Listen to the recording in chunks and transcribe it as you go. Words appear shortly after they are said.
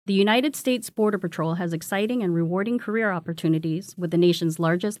The United States Border Patrol has exciting and rewarding career opportunities with the nation's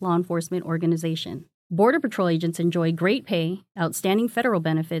largest law enforcement organization. Border Patrol agents enjoy great pay, outstanding federal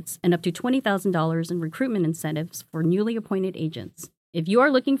benefits, and up to $20,000 in recruitment incentives for newly appointed agents. If you are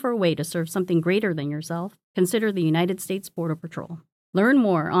looking for a way to serve something greater than yourself, consider the United States Border Patrol. Learn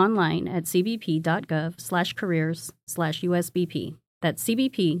more online at cbp.gov/careers/USBP. That's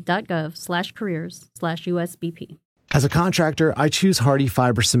cbp.gov/careers/USBP. As a contractor, I choose Hardy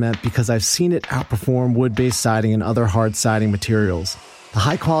Fiber Cement because I've seen it outperform wood-based siding and other hard siding materials. The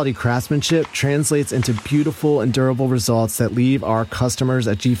high-quality craftsmanship translates into beautiful and durable results that leave our customers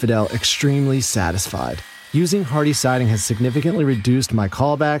at G-Fidel extremely satisfied. Using Hardy siding has significantly reduced my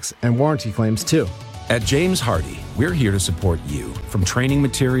callbacks and warranty claims, too. At James Hardy, we're here to support you, from training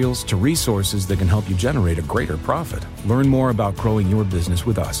materials to resources that can help you generate a greater profit. Learn more about growing your business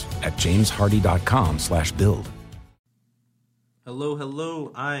with us at jameshardy.com/build.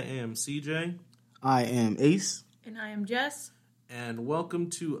 Hello, I am CJ. I am Ace. And I am Jess. And welcome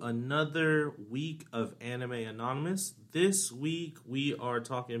to another week of Anime Anonymous. This week we are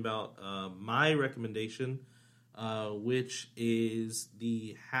talking about my recommendation, which is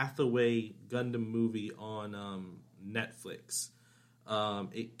the Hathaway Gundam movie on Netflix.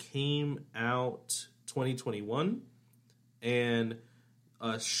 It came out 2021, and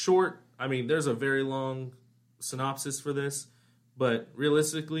there's a very long synopsis for this, but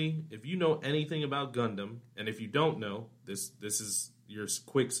realistically, if you know anything about Gundam, and if you don't know, this is your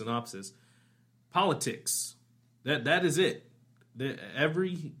quick synopsis. Politics. That is it.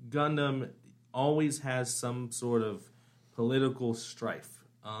 Every Gundam always has some sort of political strife.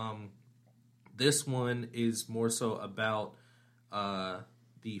 This one is more so about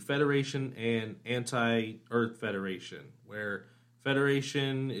the Federation and Anti-Earth Federation, where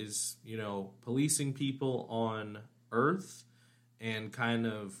Federation is, policing people on Earth and kind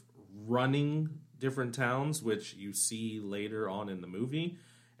of running different towns, which you see later on in the movie.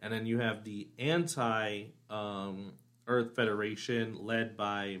 And then you have the Anti-Earth Federation led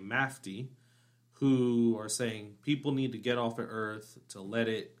by Mafty, who are saying people need to get off of Earth to let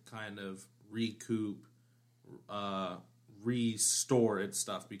it kind of recoup, restore its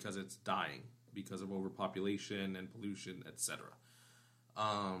stuff because it's dying because of overpopulation and pollution, etc.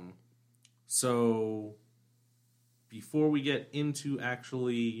 So before we get into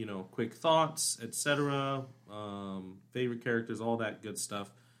actually, quick thoughts, etc., favorite characters, all that good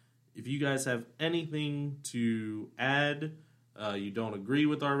stuff, if you guys have anything to add, you don't agree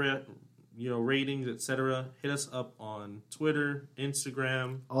with our ratings, etc., hit us up on Twitter,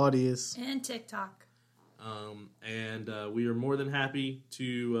 Instagram, Audius, and TikTok. And we are more than happy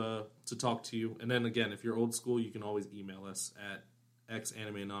to talk to you. And then again, if you're old school, you can always email us at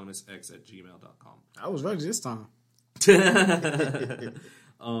xanimeanonymousx@gmail.com. I was ready this time.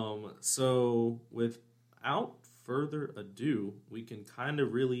 So without further ado, we can kind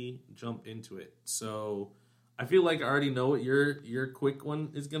of really jump into it. So I feel like I already know what your quick one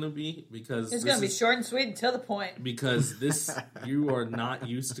is going to be, because it's going to be short and sweet and to the point. Because you are not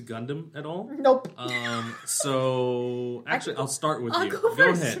used to Gundam at all. Nope. So actually, I'll start with you.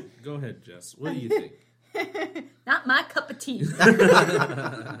 Go ahead, Jess. What do you think? Not my cup of tea.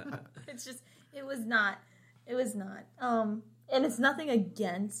 It was not. And it's nothing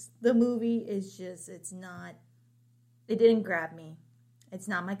against the movie. It's just, it didn't grab me. It's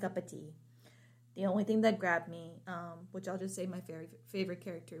not my cup of tea. The only thing that grabbed me, which I'll just say my favorite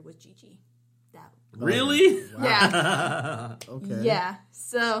character, was Gigi. Really? Wow. Yeah. Okay. Yeah.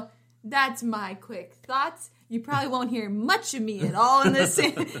 So that's my quick thoughts. You probably won't hear much of me at all in this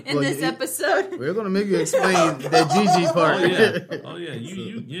episode. We're gonna make you explain that Gigi part. Oh yeah.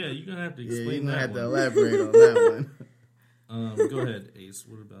 You're gonna have to explain that. You're gonna have one. to elaborate on that one. Go ahead, Ace.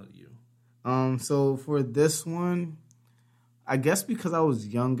 What about you? So for this one, I guess because I was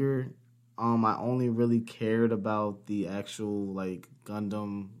younger, I only really cared about the actual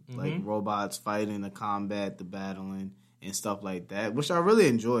Gundam, robots fighting, the combat, the battling, and stuff like that, which I really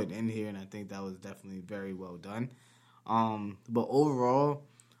enjoyed in here, and I think that was definitely very well done. But overall,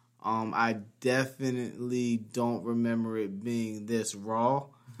 I definitely don't remember it being this raw.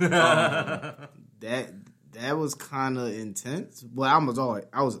 That was kind of intense. Well,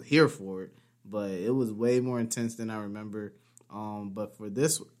 I was here for it, but it was way more intense than I remember. But for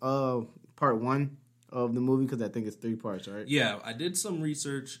this part one of the movie, because I think it's 3 parts, right? Yeah, I did some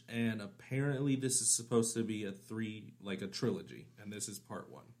research, and apparently this is supposed to be a trilogy, and this is part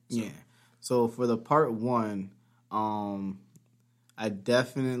 1. So. Yeah. So for the part 1, I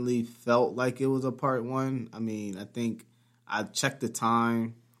definitely felt like it was a part 1. I mean, I think I checked the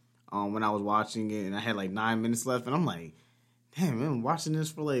time when I was watching it, and I had 9 minutes left, and I'm like, damn, man, watching this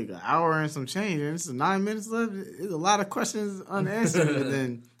for like an hour and some change, and it's 9 minutes left. There's a lot of questions unanswered, and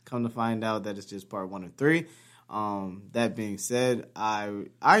then come to find out that it's just part 1 of 3. That being said, I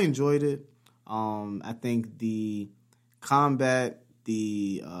enjoyed it. I think the combat,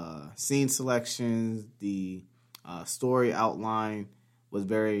 the scene selections, the story outline was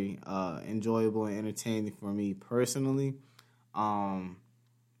very enjoyable and entertaining for me personally.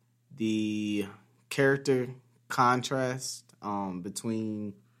 The character contrast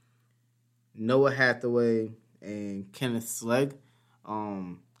between Noah Hathaway and Kenneth Slegg.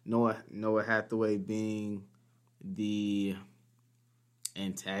 Noah Hathaway being the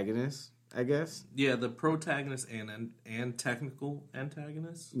antagonist, I guess. Yeah, the protagonist and technical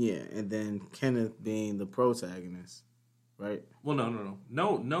antagonist. Yeah, and then Kenneth being the protagonist, right? Well, no.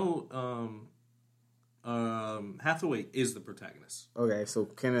 Hathaway is the protagonist. Okay, so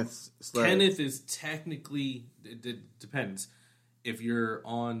Kenneth is technically, it depends. If you're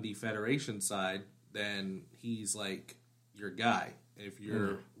on the Federation side, then he's like your guy. If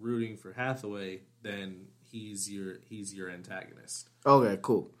you're rooting for Hathaway, then he's your antagonist. Okay,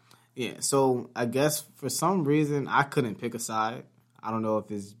 cool. Yeah, so I guess for some reason I couldn't pick a side. I don't know if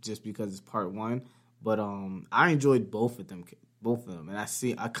it's just because it's part 1, but I enjoyed both of them, and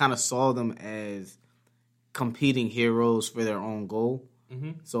I kind of saw them as competing heroes for their own goal.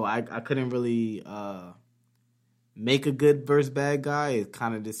 Mm-hmm. So I couldn't really make a good versus bad guy. It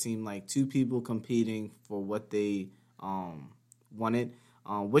kind of just seemed like two people competing for what they wanted,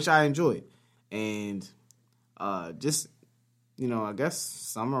 which I enjoyed. And just, I guess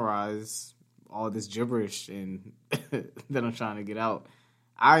summarize all this gibberish and that I'm trying to get out.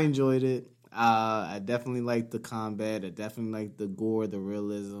 I enjoyed it. I definitely liked the combat. I definitely liked the gore, the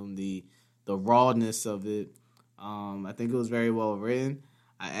realism, the rawness of it. I think it was very well written.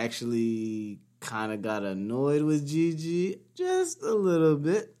 I actually kind of got annoyed with Gigi just a little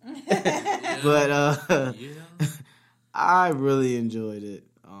bit. But I really enjoyed it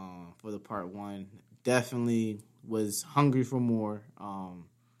for the part 1. Definitely was hungry for more.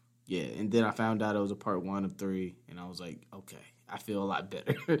 And then I found out it was a part 1 of 3, and I was like, okay, I feel a lot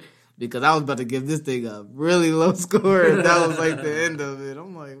better. Because I was about to give this thing a really low score, and that was like the end of it.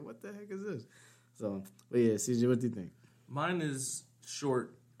 I'm like, what the heck is this? So, but yeah, CJ, what do you think? Mine is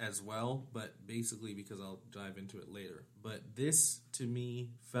short as well, but basically because I'll dive into it later. But this, to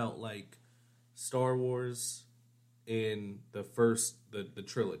me, felt like Star Wars in the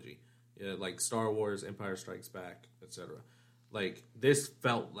trilogy. Yeah, like Star Wars, Empire Strikes Back, etc. Like, this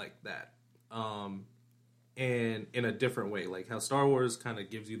felt like that. And in a different way. Like how Star Wars kind of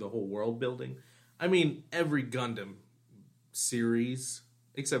gives you the whole world building. I mean, every Gundam series,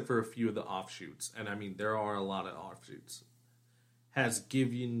 except for a few of the offshoots, and I mean, there are a lot of offshoots, has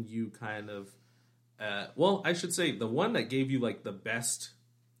given you kind of, I should say, the one that gave you, like, the best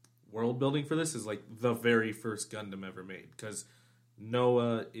world building for this is, like, the very first Gundam ever made, because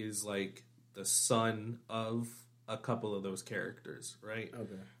Noah is, like, the son of a couple of those characters, right?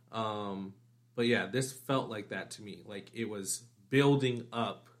 Okay. But yeah, this felt like that to me. Like, it was building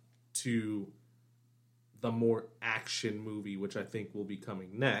up to the more action movie, which I think will be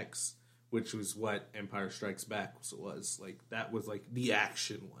coming next, which was what Empire Strikes Back was. Like, that was, like, the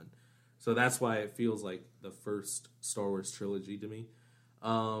action one. So that's why it feels like the first Star Wars trilogy to me.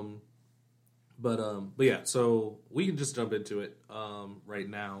 But yeah, so we can just jump into it right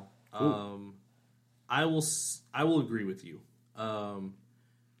now. I will agree with you.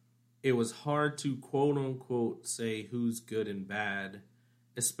 It was hard to quote unquote say who's good and bad,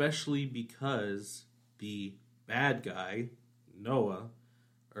 especially because the bad guy, Noah,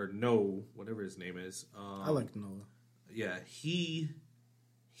 or No, whatever his name is. I like Noah. Yeah, he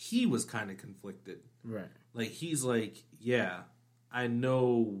was kind of conflicted. Right. Like, he's like, yeah, I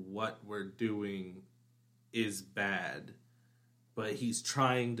know what we're doing is bad, but he's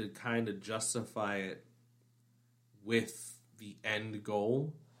trying to kind of justify it with the end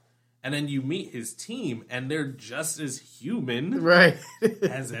goal. And then you meet his team, and they're just as human, right,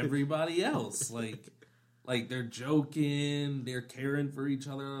 as everybody else. Like they're joking, they're caring for each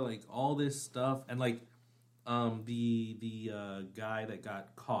other, like all this stuff. And like, the guy that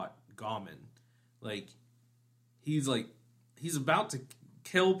got caught, Gauman, like he's about to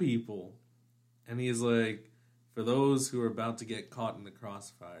kill people, and he's like, for those who are about to get caught in the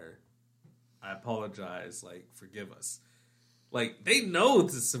crossfire, I apologize. Like, forgive us. Like, they know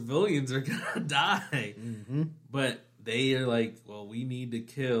the civilians are gonna die, but they are like, well, we need to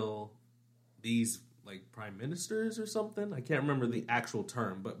kill these, like, prime ministers or something. I can't remember the actual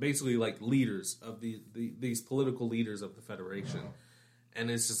term, but basically, like, leaders of these political leaders of the Federation.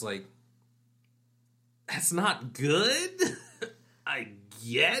 And it's just like, that's not good.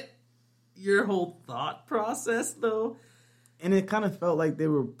 get your whole thought process, though. And it kind of felt like they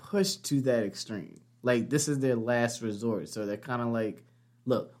were pushed to that extreme. Like, this is their last resort. So they're kind of like,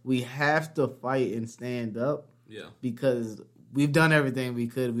 look, we have to fight and stand up. Yeah. Because we've done everything we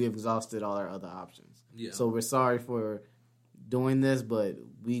could. We have exhausted all our other options. Yeah. So we're sorry for doing this, but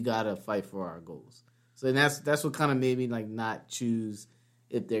we got to fight for our goals. So that's what kind of made me, like, not choose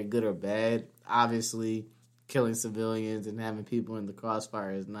if they're good or bad. Obviously, killing civilians and having people in the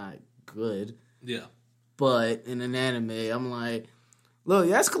crossfire is not good. Yeah. But in an anime, I'm like, look,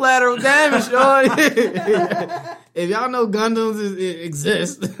 that's collateral damage, y'all. If y'all know Gundams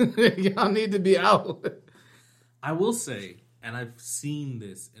exist, y'all need to be out. I will say, and I've seen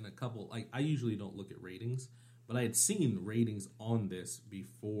this in a couple, like, I usually don't look at ratings, but I had seen ratings on this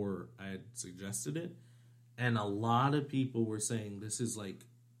before I had suggested it. And a lot of people were saying this is like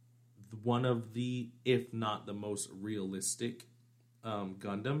one of the, if not the most realistic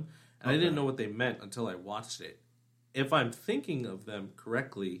Gundam. And I didn't know what they meant until I watched it. If I'm thinking of them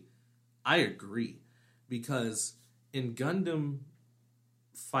correctly, I agree. Because in Gundam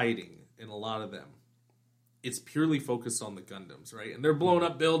fighting, in a lot of them, it's purely focused on the Gundams, right? And they're blowing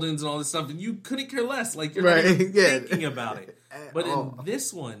up buildings and all this stuff, and you couldn't care less. Like, you're not even thinking about it. But in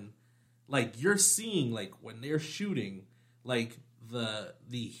this one, like, you're seeing, like, when they're shooting, like, the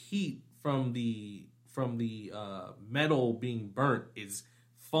heat from the metal being burnt is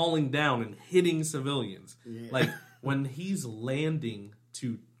falling down and hitting civilians. Yeah. Like, when he's landing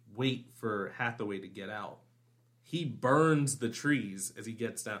to wait for Hathaway to get out, he burns the trees as he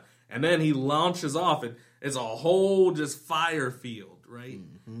gets down. And then he launches off, and it's a whole just fire field, right?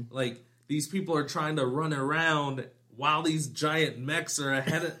 Mm-hmm. Like, these people are trying to run around while these giant mechs are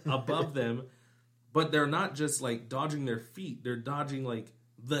above them. But they're not just, like, dodging their feet. They're dodging, like,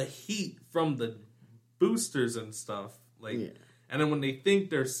 the heat from the boosters and stuff. Like, yeah. And then when they think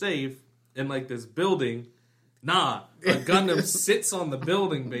they're safe in, like, this building, a Gundam sits on the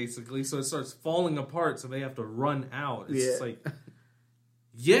building, basically. So it starts falling apart, so they have to run out. It's just like,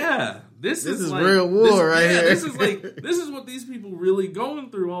 yeah, this is like, real war here. This is what these people really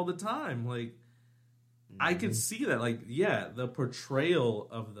going through all the time. Like, I could see that. Like, yeah, the portrayal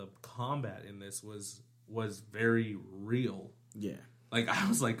of the combat in this was very real. Yeah. Like, I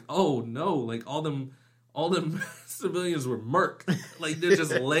was like, oh no, like all them civilians were murked. Like, they're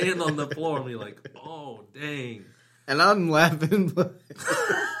just laying on the floor and be like, oh dang. And I'm laughing, but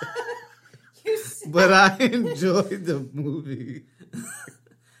I enjoyed the movie.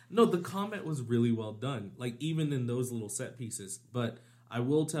 No, the combat was really well done. Like, even in those little set pieces. But I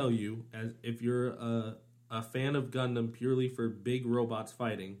will tell you, as if you're a fan of Gundam purely for big robots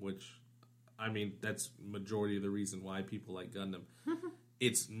fighting, which, I mean, that's majority of the reason why people like Gundam,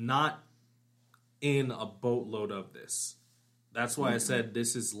 it's not in a boatload of this. That's why I said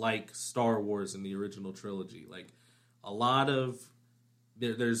this is like Star Wars in the original trilogy. Like, a lot of...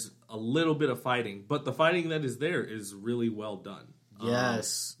 There's a little bit of fighting, but the fighting that is there is really well done.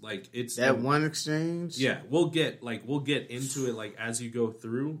 Yes. Like, it's... That one exchange? Yeah, we'll get into it, like, as you go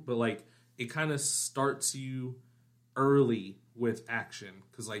through, but, like, it kind of starts you early with action,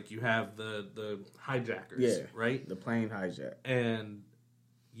 because, like, you have the hijackers, right? The plane hijack. And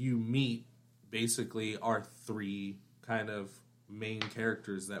you meet, basically, our three kind of main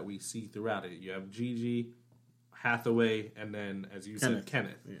characters that we see throughout it. You have Gigi, Hathaway, and then, as you said,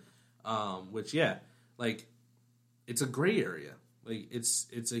 Kenneth. Yeah. Which, like, it's a gray area. Like,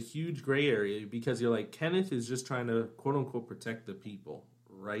 it's a huge gray area, because you're like, Kenneth is just trying to, quote-unquote, protect the people,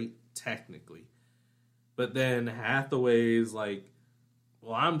 right? Technically. But then Hathaway is like,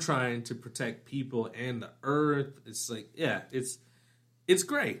 well, I'm trying to protect people and the earth. It's like, yeah, it's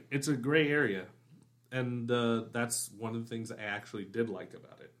gray. It's a gray area. And that's one of the things I actually did like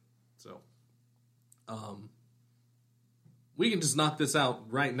about it. So, we can just knock this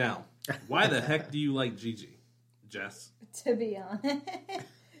out right now. Why the heck do you like Gigi, Jess? To be honest.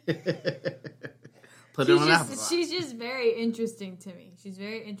 She's just very interesting to me. She's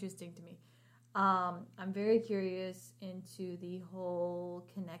very interesting to me. I'm very curious into the whole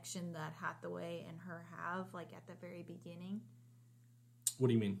connection that Hathaway and her have, like, at the very beginning. What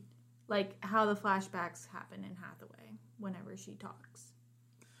do you mean? Like, how the flashbacks happen in Hathaway whenever she talks.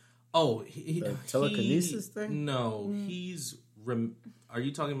 Oh, the telekinesis thing? No, are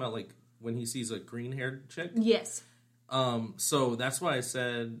you talking about, like, when he sees a green-haired chick? Yes. So that's why I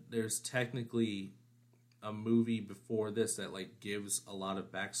said there's technically a movie before this that, like, gives a lot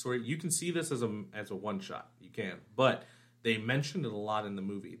of backstory. You can see this as a one shot. You can, but they mentioned it a lot in the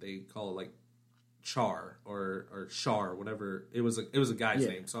movie. They call it, like, Char or Char, whatever. It was a guy's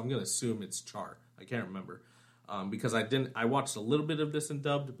name, so I'm gonna assume it's Char. I can't remember. because I watched a little bit of this in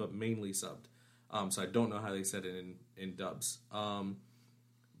dubbed, but mainly subbed. So I don't know how they said it in dubs.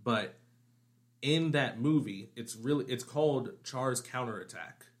 But in that movie, it's called Char's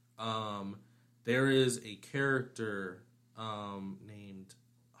Counterattack. There is a character named,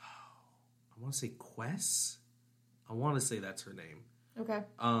 I want to say Quess. I want to say that's her name. Okay.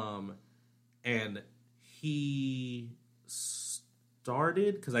 And he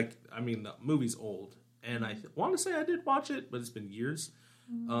started, because I mean the movie's old, and I want to say I did watch it, but it's been years.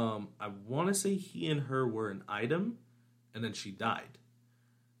 I want to say he and her were an item, and then she died.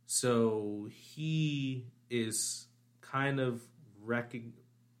 So he is kind of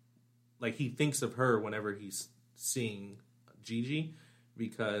like he thinks of her whenever he's seeing Gigi,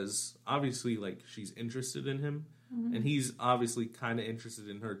 because obviously like she's interested in him, and he's obviously kind of interested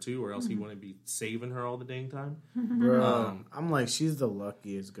in her too, or else he wouldn't be saving her all the dang time. Bro, I'm like, she's the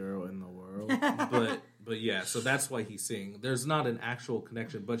luckiest girl in the world. But yeah, so that's why he's seeing. There's not an actual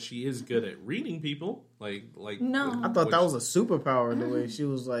connection, but she is good at reading people. No. I thought that was a superpower, the way she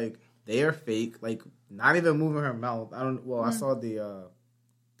was like, they are fake, like not even moving her mouth. I saw the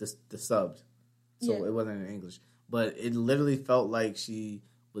subs, so it wasn't in English, but it literally felt like she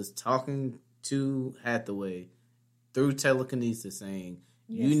was talking to Hathaway through telekinesis, saying,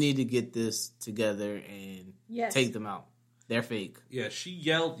 "You need to get this together and take them out. They're fake." Yeah, she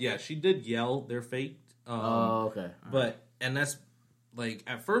yelled. Yeah, she did yell. They're fake. Okay. And that's like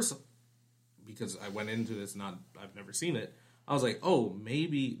at first, because I went into this I've never seen it. I was like, oh,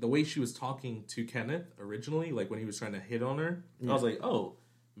 maybe the way she was talking to Kenneth originally, like when he was trying to hit on her, I was like, oh,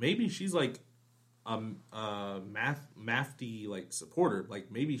 maybe she's like Mafty like supporter,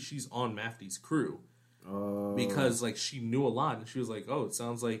 like maybe she's on Mafty's crew, because like she knew a lot, and she was like, oh, it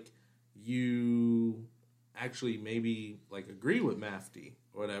sounds like you actually maybe like agree with Mafty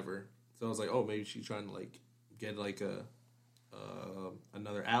or whatever. So I was like, oh, maybe she's trying to like get like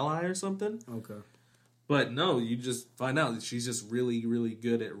another ally or something. Okay. But no, you just find out that she's just really, really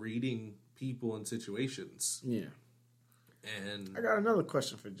good at reading people and situations. Yeah. And I got another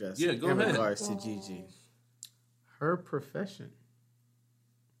question for Jess. Yeah, go ahead. In regards to Gigi. Her profession.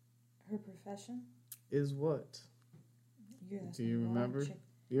 Her profession? Is what? Do you remember? Chick.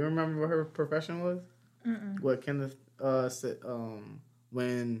 Do you remember what her profession was? Mm-mm. What Kenneth said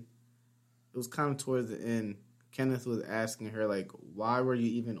when it was kind of towards the end, Kenneth was asking her, like, why were you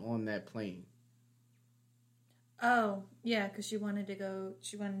even on that plane? Oh, yeah, because she wanted to move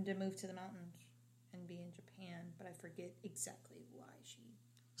to the mountains and be in Japan, but I forget exactly why she...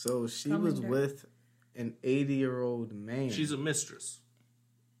 So she was with an 80-year-old man. She's a mistress.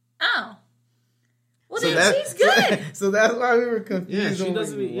 Oh. Well, so then she's good. So that's why we were confused. Yeah, she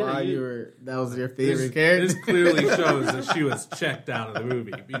doesn't. That was your favorite character. This clearly shows that she was checked out of the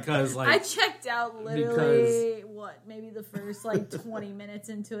movie, because like I checked out literally maybe the first like 20 minutes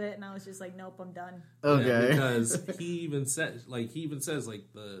into it, and I was just like, nope, I'm done. Okay. Yeah, because he even says like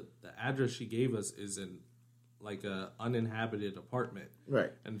the address she gave us is in like a uninhabited apartment,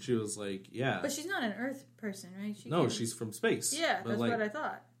 right? And she was like, yeah, but she's not an Earth person, right? She's from space. Yeah, that's like, what I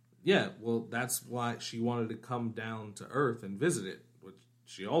thought. Yeah, well, that's why she wanted to come down to Earth and visit it, which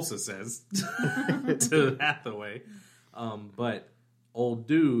she also says to Hathaway. But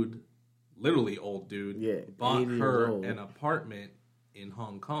literally old dude, bought her an apartment in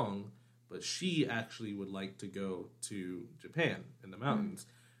Hong Kong, but she actually would like to go to Japan in the mountains.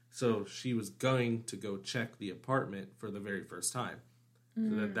 So she was going to go check the apartment for the very first time.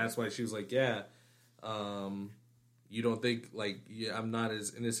 So that's why she was like, yeah, you don't think, like, yeah, I'm not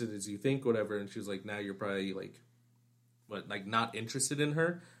as innocent as you think, whatever. And she was like, now you're probably, like, not interested in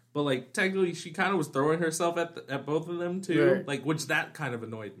her. But, like, technically, she kind of was throwing herself at both of them, too. Right. Like, which that kind of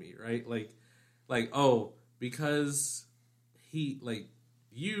annoyed me, right? Like, oh, because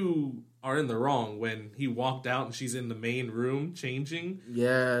you are in the wrong when he walked out and she's in the main room changing.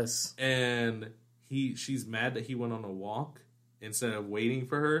 Yes. And she's mad that he went on a walk instead of waiting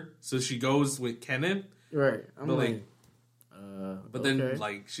for her. So she goes with Kenneth. Right. But then,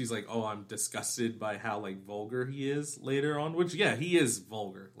 like, she's like, oh, I'm disgusted by how, like, vulgar he is later on. Which, yeah, he is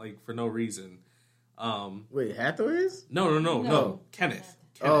vulgar, like, for no reason. Wait, Hathaway is? No. Kenneth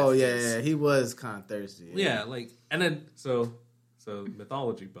Oh, yeah. He was kind of thirsty. Yeah, like, and then, so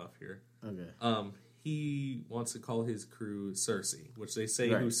mythology buff here. Okay. He wants to call his crew Cersei, which they say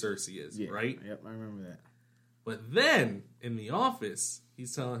who Cersei is, right? Yep, I remember that. But then, in the office,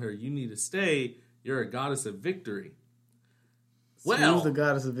 he's telling her, you need to stay. You're a goddess of victory. So who's the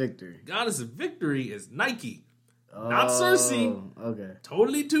goddess of victory? Goddess of victory is Nike, not Cersei. Okay,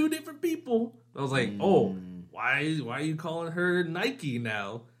 totally two different people. I was like, oh, why are you calling her Nike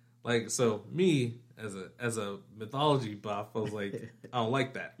now? Like, so me as a mythology buff, I was like, I don't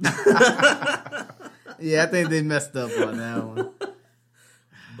like that. Yeah, I think they messed up on that one.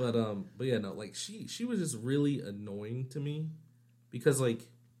 But yeah, no, like she was just really annoying to me because like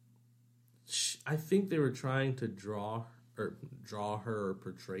I think they were trying to draw her or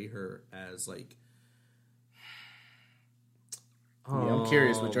portray her as like. Yeah, I'm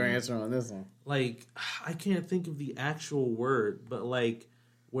curious what your answer on this one. Like, I can't think of the actual word, but like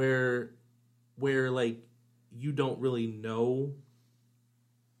where like you don't really know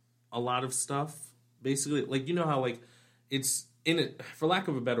a lot of stuff. Basically, like you know how like it's in it, for lack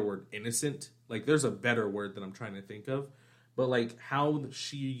of a better word, innocent. Like there's a better word that I'm trying to think of, but like how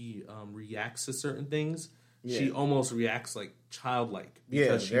she reacts to certain things. Yeah. She almost reacts like childlike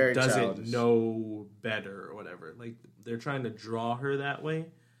because she doesn't know better or whatever. Like they're trying to draw her that way,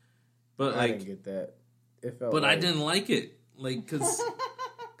 but I didn't get that. It felt, but I didn't like it, like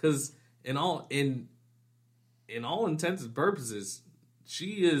because in all intents and purposes,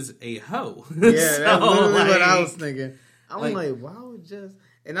 she is a hoe. Yeah, so, that's literally like, what I was thinking. I'm like, why would just?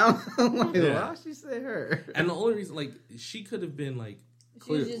 And I'm like, why would she say her? And the only reason, like, she could have been like.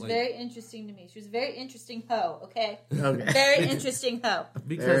 She was just very interesting to me. She was a very interesting hoe, okay? Very interesting hoe.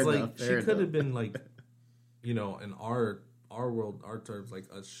 Because, she could have been, like, you know, in our world, our terms, like,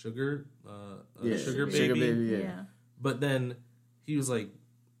 a sugar baby. Sugar baby, yeah. But then he was like,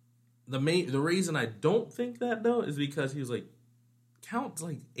 the reason I don't think that, though, is because he was like, Count's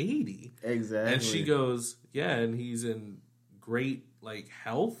like 80. Exactly. And she goes, yeah, and he's in great, like,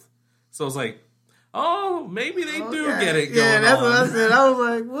 health. So I was like, oh, maybe they do get it going on. Yeah, that's what I said. I was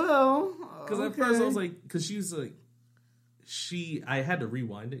like, well, because at first I was like, because she was like, I had to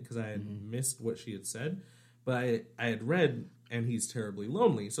rewind it because I had missed what she had said, but I had read, and he's terribly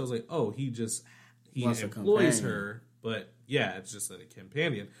lonely. So I was like, oh, he employs her, but yeah, it's just a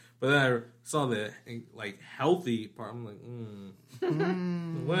companion. But then I saw the like healthy part. I'm like,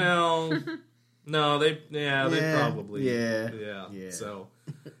 well, no, they probably, yeah. So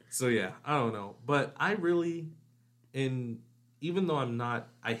yeah, I don't know, but I really, even though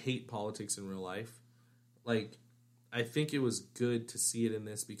I hate politics in real life, like, I think it was good to see it in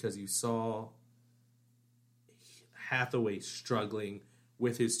this because you saw Hathaway struggling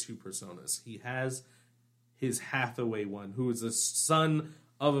with his two personas. He has his Hathaway one, who is the son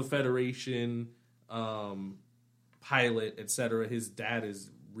of a Federation pilot, etc. His dad is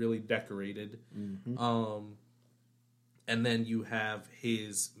really decorated. Mm-hmm. And then you have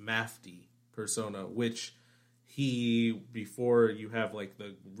his Mafty persona, which before you have like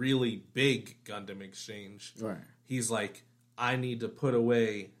the really big Gundam exchange, right? He's like, I need to put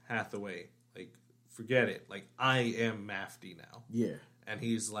away Hathaway. Like, forget it. Like, I am Mafty now. Yeah. And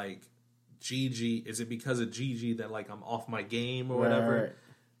he's like, Gigi, is it because of Gigi that like I'm off my game or whatever? Right.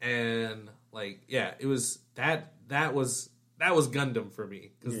 And like, yeah, it was that was Gundam for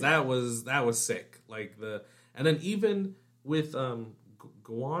me because that was sick. Like and then even with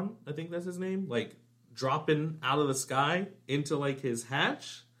Guan, I think that's his name, like dropping out of the sky into like his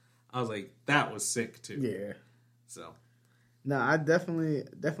hatch, I was like, that was sick too. Yeah. So. No, I definitely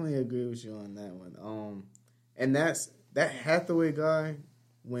agree with you on that one. And that Hathaway guy,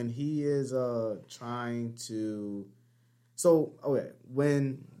 when he is trying to,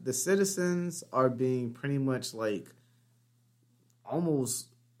 when the citizens are being pretty much like almost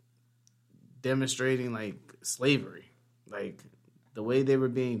demonstrating like slavery, like the way they were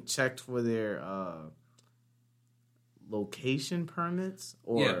being checked for their location permits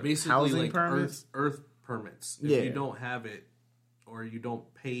or basically housing like permits, earth permits. If you don't have it or you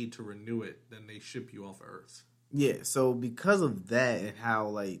don't pay to renew it, then they ship you off Earth. Yeah, so because of that and how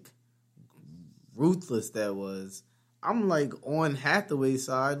like ruthless that was, I'm like on Hathaway's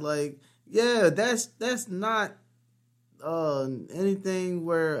side. Like, yeah, that's not anything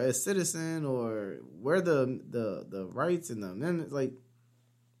where a citizen or where the rights and the amendments, like,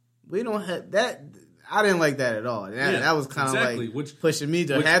 we don't have that. I didn't like that at all. That was kind of like pushing me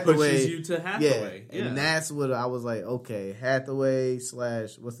to Hathaway. Pushes you to Hathaway. Yeah, and that's what I was like. Okay, Hathaway /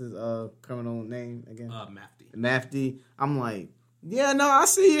 what's his criminal name again? Mafty. I'm like, yeah, no, I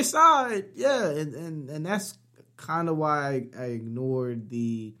see your side. Yeah, and that's kind of why I ignored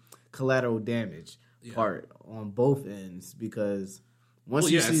the collateral damage part on both ends, because once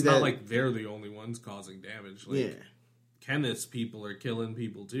you see it's that, not like they're the only ones causing damage. Like, Kenneth's people are killing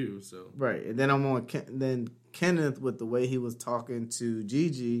people too. So right, and then I'm on Kenneth with the way he was talking to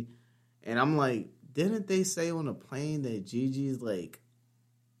Gigi, and I'm like, didn't they say on the plane that Gigi's like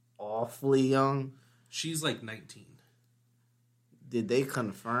awfully young? She's like 19. Did they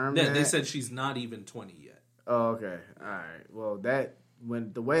confirm that? Yeah, they said she's not even 20 yet. Oh, okay. All right. Well, that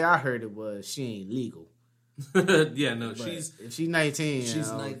when the way I heard it was she ain't legal. Yeah, no, But if she's 19. she's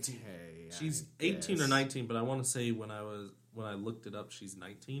okay, 19. She's 18 or 19, but I want to say when I looked it up, she's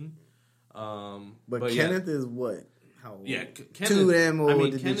 19. But Kenneth is what? How old? Yeah, Kenneth. Too damn old. I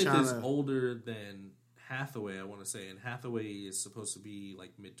mean, to be Kenneth trying is to... older than Hathaway. I want to say, and Hathaway is supposed to be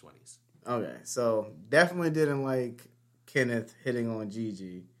like mid-20s. Okay, so definitely didn't like Kenneth hitting on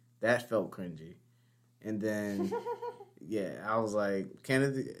Gigi. That felt cringy. And then, yeah, I was like,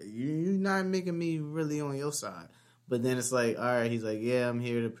 Kenneth, you're not making me really on your side. But then it's like, all right, he's like, yeah, I'm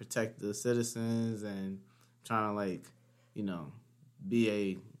here to protect the citizens and trying to, like, you know, be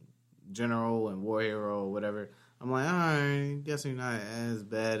a general and war hero or whatever. I'm like, all right, guess you're not as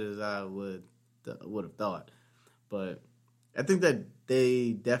bad as I would have thought. But I think that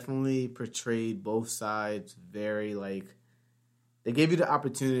they definitely portrayed both sides very, like, they gave you the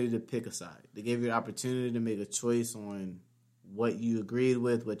opportunity to pick a side. They gave you the opportunity to make a choice on what you agreed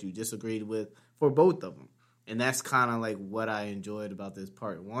with, what you disagreed with, for both of them. And that's kind of like what I enjoyed about this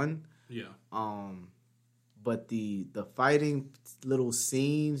part one. Yeah. But the fighting little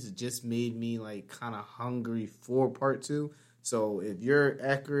scenes just made me like kind of hungry for part two. So if you're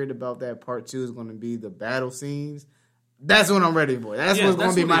accurate about that, part two is going to be the battle scenes. That's what I'm ready for. That's what's going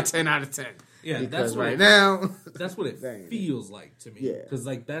to be my 10 out of 10. Yeah, because that's now that's what it feels like to me. Yeah, because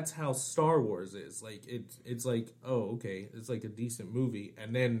like that's how Star Wars is. Like it's like, oh, okay, it's like a decent movie,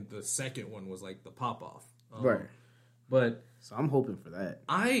 and then the second one was like the pop off. Right. But so I'm hoping for that.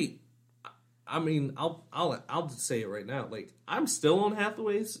 I mean, I'll just say it right now. Like, I'm still on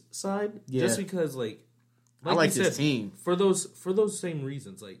Hathaway's side, just because like I like you his said, team for those same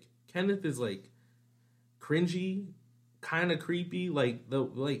reasons. Like, Kenneth is like cringy, kind of creepy. Like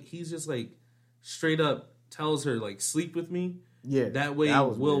he's just like straight up tells her like, sleep with me. Yeah, that way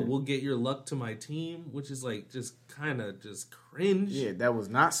we'll get your luck to my team, which is like just kind of just cringe. Yeah, that was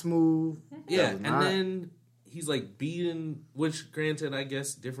not smooth. Yeah, and then he's like beating, which granted, I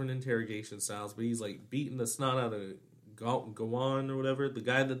guess different interrogation styles, but he's like beating the snot out of Gawan or whatever, the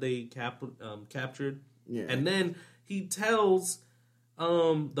guy that they captured. Yeah, and then he tells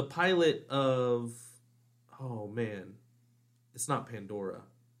the pilot of, oh man, it's not Pandora.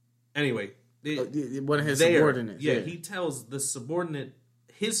 Anyway, one of his subordinates. Yeah, he tells his subordinate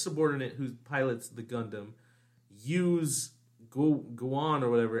who pilots the Gundam, use Gawan or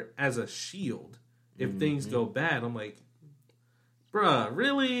whatever as a shield if things go bad. I'm like, bruh,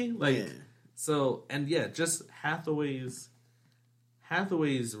 really? Like, so, and yeah, just Hathaway's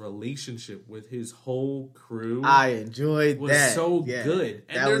relationship with his whole crew, I enjoyed was that. So good,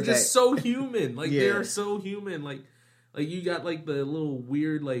 and they're just so human. Like, they're so human. Like you got like the little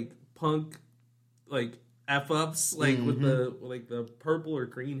weird like punk like F ups like with the purple or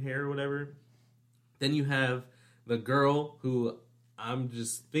green hair or whatever. Then you have the girl who I'm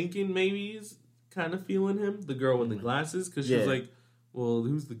just thinking maybe is kind of feeling him, the girl with the glasses, because she was like, well,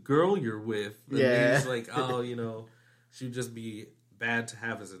 who's the girl you're with? And he's like, oh, you know, she'd just be bad to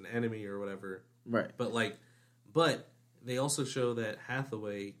have as an enemy or whatever. Right. But they also show that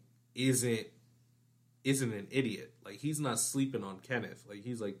Hathaway isn't an idiot. Like, he's not sleeping on Kenneth. Like,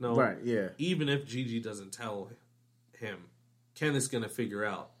 he's like, no, right, yeah. Even if Gigi doesn't tell him, Kenneth's gonna figure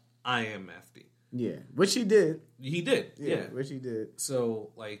out I am Mafty. Yeah, which he did. He did. Yeah, which he did.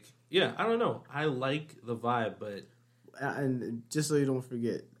 So, like, yeah, I don't know. I like the vibe, but and just so you don't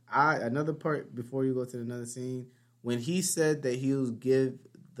forget, another part before you go to another scene, when he said that he'll give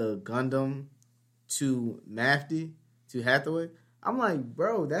the Gundam to Mafty, to Hathaway, I'm like,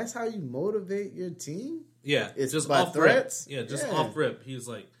 bro, that's how you motivate your team? Yeah, it's just by off threats. Rip. Yeah, just off rip. He's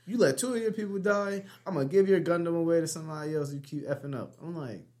like, you let 2 of your people die, I'm gonna give your Gundam away to somebody else. You keep effing up. I'm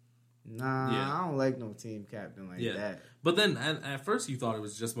like, nah, I don't like no team captain like that. But then at first you thought it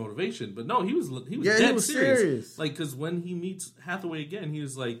was just motivation, but no, he was dead serious. Like, because when he meets Hathaway again, he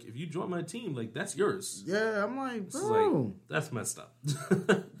was like, if you join my team, like, that's yours. Yeah, I'm like, bro, like, that's messed up.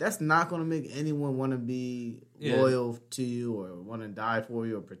 That's not gonna make anyone want to be loyal to you or want to die for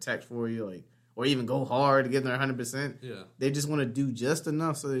you or protect for you, like, or even go hard to give them 100%. Yeah, they just want to do just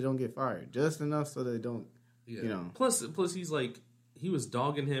enough so they don't get fired, just enough so they don't, you know. Plus he's like, he was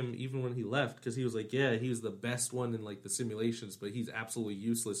dogging him even when he left, because he was like, yeah, he was the best one in like the simulations, but he's absolutely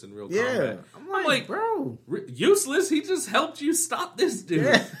useless in real combat. I'm like, bro, useless? He just helped you stop this dude.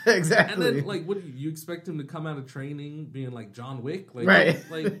 Yeah, exactly. And then, like, what do you expect him to come out of training being like John Wick? Like,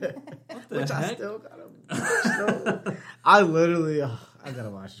 right. Like, what the Which heck? I still gotta watch, though. I literally, I gotta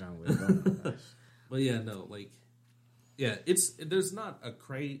watch John Wick. Oh my gosh. But yeah, no, like, yeah, there's not a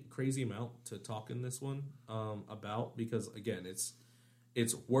crazy amount to talk in this one about, because again,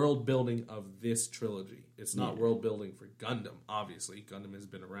 it's world building of this trilogy. It's not world building for Gundam. Obviously, Gundam has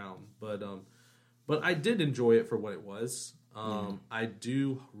been around, but I did enjoy it for what it was. I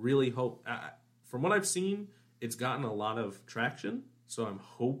do really hope. From what I've seen, it's gotten a lot of traction. So I'm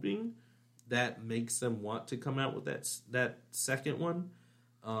hoping that makes them want to come out with that second one.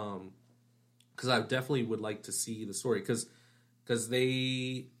 Because I definitely would like to see the story. Because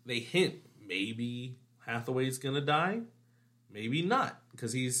they hint maybe Hathaway's gonna die. Maybe not,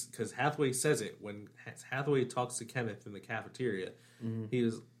 because Hathaway says it when Hathaway talks to Kenneth in the cafeteria.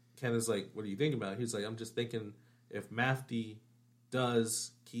 Kenneth's like, "What are you thinking about?" He's like, "I'm just thinking if Mafty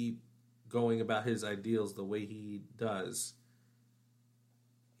does keep going about his ideals the way he does,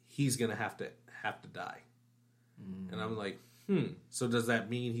 he's gonna have to die." And I'm like, so does that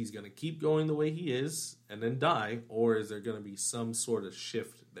mean he's gonna keep going the way he is and then die, or is there gonna be some sort of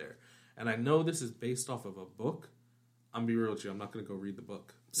shift there? And I know this is based off of a book. I'm be real with you, I'm not going to go read the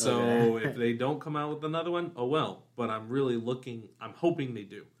book. So if they don't come out with another one, oh well. But I'm hoping they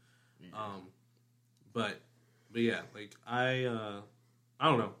do. Yeah. But yeah, like I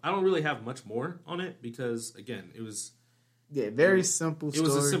don't know. I don't really have much more on it because again, it was very simple story.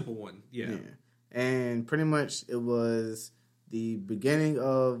 It was a simple one. Yeah. And pretty much it was the beginning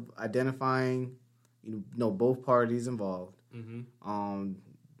of identifying both parties involved.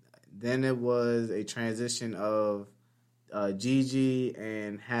 Then it was a transition of Gigi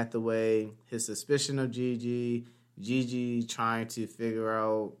and Hathaway, his suspicion of Gigi trying to figure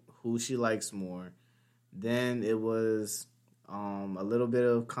out who she likes more. Then it was a little bit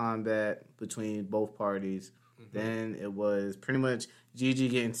of combat between both parties. Then it was pretty much Gigi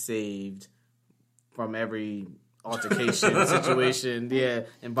getting saved from every altercation situation,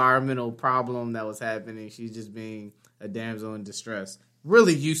 environmental problem that was happening. She's just being a damsel in distress.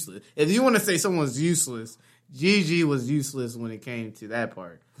 Really useless. If you want to say someone's useless, Gigi was useless when it came to that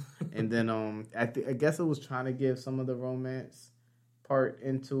part. And then I guess it was trying to give some of the romance part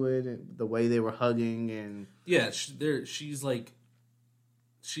into it, and the way they were hugging and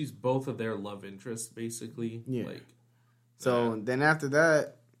she's both of their love interests basically. Yeah. Like then after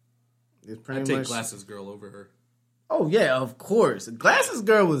that, it's pretty much take Glasses Girl over her. Oh yeah, of course. Glasses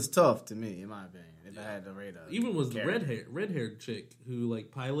Girl was tough to me, in my opinion. If I had to rate her, even was the red-haired chick who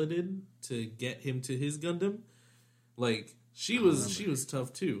like piloted to get him to his Gundam. Like she was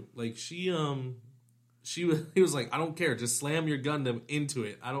tough too. Like he was like, I don't care, just slam your Gundam into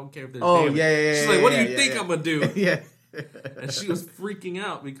it. I don't care if there's damage. Yeah. She's like, what do you think I'm gonna do? Yeah. And she was freaking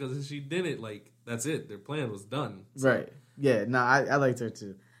out because if she didn't, like, that's it. Their plan was done. So. Right. Yeah. No, I liked her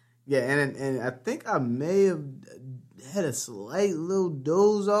too. Yeah, and I think I may have had a slight little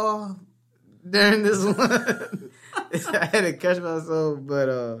doze off during this one. I had to catch myself,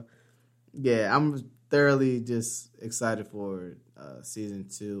 but yeah, I'm thoroughly just excited for season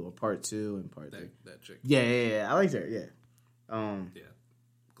 2 or part 2 and part 3. That chick. Yeah. I liked her. Yeah.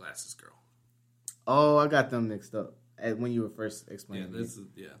 Glasses Girl. Oh, I got them mixed up when you were first explaining.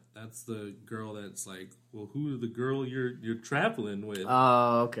 That's the girl that's like, well, who's the girl you're traveling with?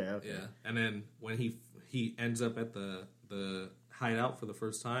 Oh, okay. Yeah, and then when he ends up at the hideout for the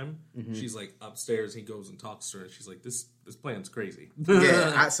first time, she's like upstairs. He goes and talks to her, and she's like, "This plan's crazy."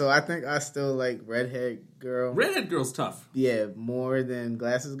 Yeah, so I think I still like Redhead Girl. Redhead Girl's tough. Yeah, more than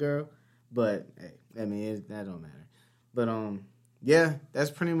Glasses Girl, but hey, I mean that don't matter. But yeah,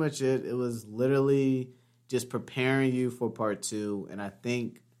 that's pretty much it. It was literally just preparing you for part 2, and I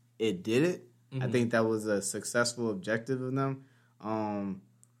think it did it. I think that was a successful objective of them.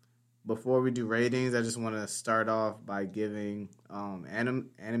 Before we do ratings, I just want to start off by giving Anime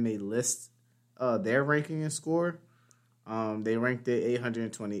List their ranking and score. They ranked it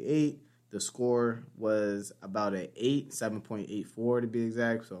 828. The score was about an 8, 7.84 to be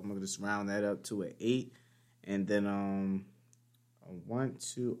exact. So I'm going to just round that up to an 8. And then I want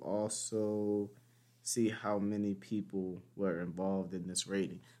to also see how many people were involved in this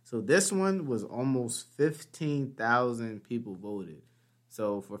rating. So this one was almost 15,000 people voted.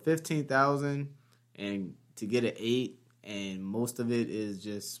 So for 15,000 and to get an 8, and most of it is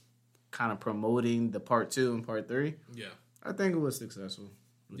just kind of promoting the part 2 and part 3. Yeah, I think it was successful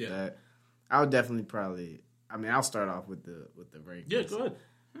with that. I'll definitely I'll start off with the rankings. Yeah, go ahead.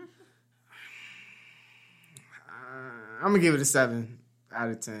 I'm gonna give it a 7 out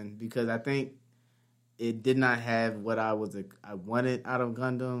of 10 because I think it did not have what I wanted out of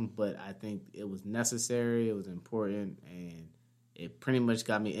Gundam, but I think it was necessary, it was important, and it pretty much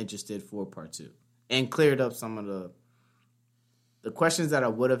got me interested for part 2 and cleared up some of the questions that I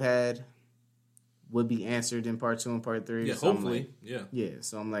would have had would be answered in part 2 and part 3. Yeah, so hopefully. Yeah,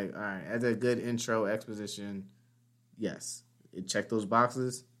 so I'm like, all right, as a good intro exposition, yes, it checked those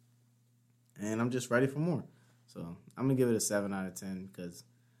boxes, and I'm just ready for more. So I'm gonna give it a 7 out of 10 because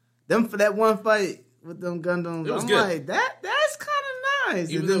them for that one fight with them Gundams, I'm good. like that's kind of nice.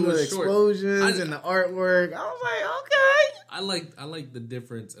 Even And then though it the was short. explosions and the artwork, I was like, okay. I like the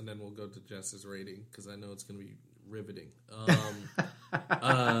difference, and then we'll go to Jess's rating because I know it's going to be riveting.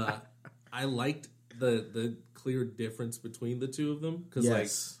 I liked the clear difference between the two of them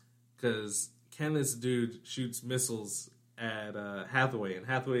because because Kenneth's dude shoots missiles at Hathaway, and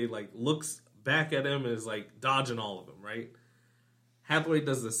Hathaway like looks back at him and is like dodging all of them, right? Hathaway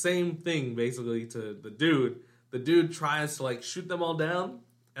does the same thing basically to the dude. The dude tries to like shoot them all down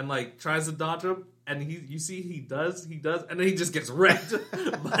and like tries to dodge them, and he does, and then he just gets wrecked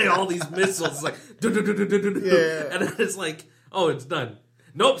by all these missiles. It's like, and then it's like, oh, it's done.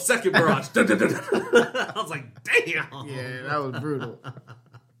 Nope, second barrage. I was like, damn. Yeah, that was brutal.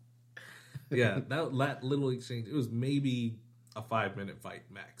 Yeah, that little exchange, it was maybe a 5-minute fight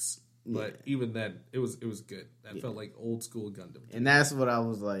max. But even then, it was good. That felt like old school Gundam. And that's what I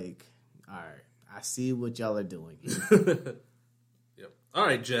was like, all right, I see what y'all are doing here. Yep. All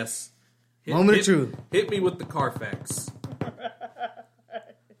right, Jess. Moment of truth. Hit me with the Carfax.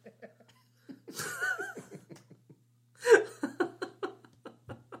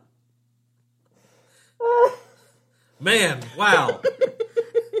 Man, wow.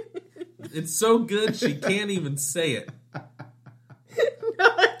 It's so good she can't even say it. No,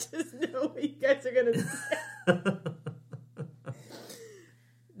 I just know what you guys are going to say.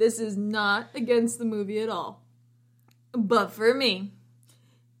 This is not against the movie at all. But for me,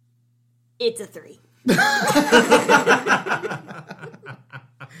 it's a 3.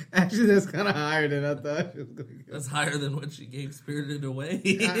 Actually, that's kind of higher than I thought she was going to go. That's higher than what she gave Spirited Away.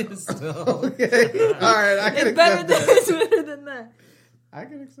 So. Okay. All right, I can It's better accept than, that. it's better than that. I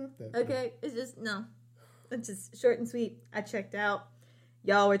can accept that. Okay, it's just, no. It's just short and sweet. I checked out.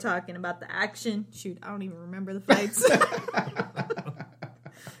 Y'all were talking about the action. Shoot, I don't even remember the fights.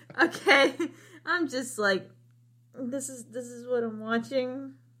 Okay, I'm just like, this is what I'm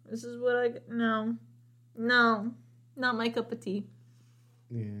watching. This is what no, not my cup of tea.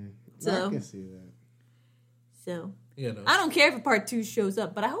 Yeah, So- I can see that. So You know. I don't care if a part 2 shows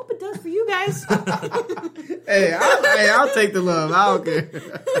up, but I hope it does for you guys. Hey, I'll take the love. I don't care.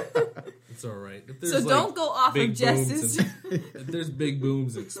 It's all right. If there's, So like, don't go off big of Jess's. booms and- if there's big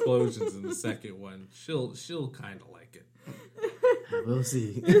booms, explosions in the second one, she'll kind of like it. We'll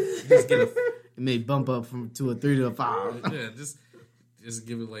see. Just get a It may bump up to a 3 to a 5. yeah, just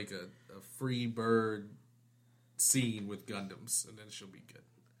give it like a free bird scene with Gundams, and then she'll be good.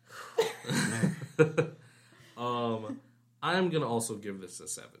 I'm gonna also give this a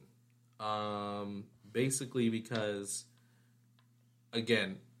 7. Basically because,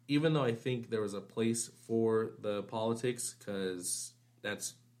 again, even though I think there was a place for the politics, because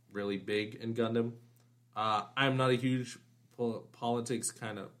that's really big in Gundam, I'm not a huge politics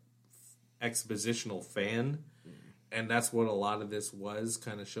kind of expositional fan, and that's what a lot of this was,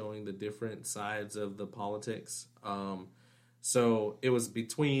 kind of showing the different sides of the politics. So it was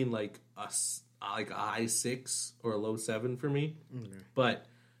between like a high 6 or a low 7 for me. Okay. But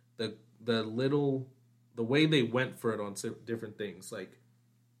the way they went for it on different things, like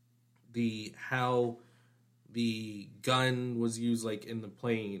how the gun was used like in the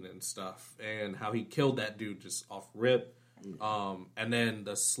plane and stuff, and how he killed that dude just off rip. And then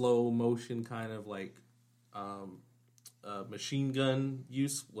the slow motion kind of like machine gun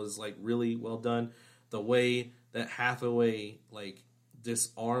use was like really well done. The way that Hathaway like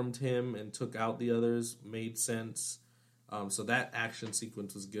disarmed him and took out the others made sense. So that action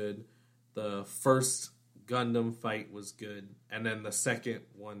sequence was good. The first Gundam fight was good, and then the second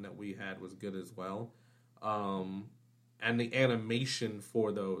one that we had was good as well. And the animation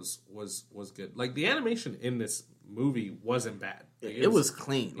for those was good. Like the animation in this movie wasn't bad. Like, It was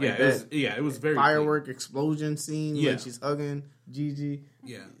clean. Like it was very firework explosion scene when Yeah. she's hugging Gigi. clean.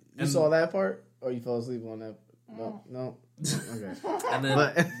 Yeah. You saw that part, or you fell asleep on that? No. Okay. And then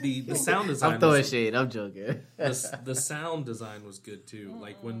But- the sound design. I'm throwing was- shade. I'm joking. the sound design was good too.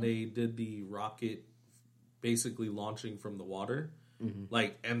 Like when they did the rocket basically launching from the water,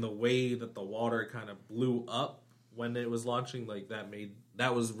 like, and the way that the water kind of blew up when it was launching, like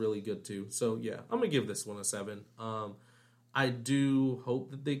that was really good too. So yeah, I'm gonna give this one a 7. I do hope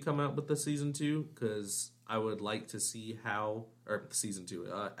that they come out with the season 2, because I would like to see season 2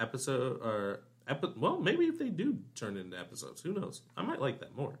 well, maybe if they do turn into episodes, who knows? I might like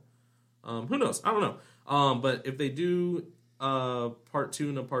that more. Who knows? I don't know. But if they do part 2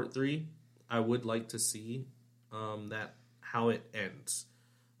 and a part 3, I would like to see that how it ends,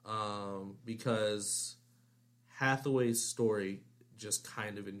 because Hathaway's story just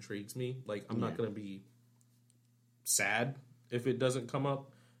kind of intrigues me. Like, I'm not going to be sad if it doesn't come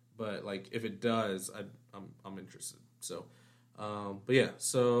up, but like if it does, I'm interested. So, but yeah,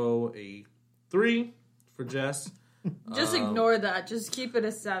 so a 3 for Jess. Just ignore that. Just keep it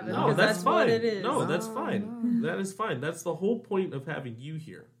a 7. No, that's fine. What it is. No, that's fine. That is fine. That's the whole point of having you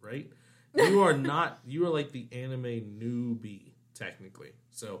here, right? You are not. You are like the anime newbie, technically.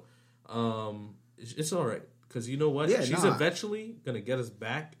 So, it's all right because you know what? Yeah, she's eventually gonna get us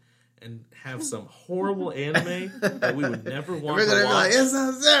back and have some horrible anime that we would never want to watch. Like, it's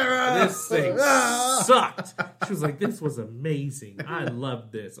a 0. This thing sucked. She was like, "This was amazing. I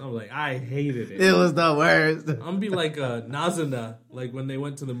loved this." I'm like, "I hated it. It was the worst." I'm gonna be like Nazuna, like when they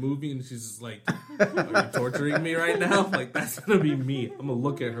went to the movie and she's just like, "Are you torturing me right now?" Like that's gonna be me. I'm gonna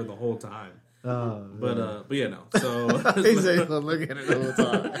look at her the whole time. But yeah, no. So he's gonna look at it the whole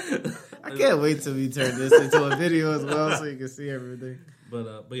time. I can't wait till we turn this into a video as well, so you can see everything.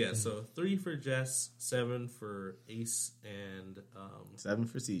 But yeah, so 3 for Jess, 7 for Ace, and 7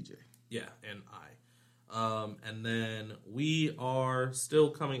 for CJ. Yeah, and I. And then we are still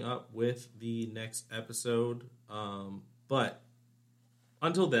coming up with the next episode. But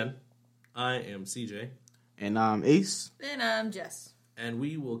until then, I am CJ. And I'm Ace. And I'm Jess. And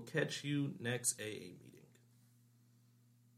we will catch you next AA meeting.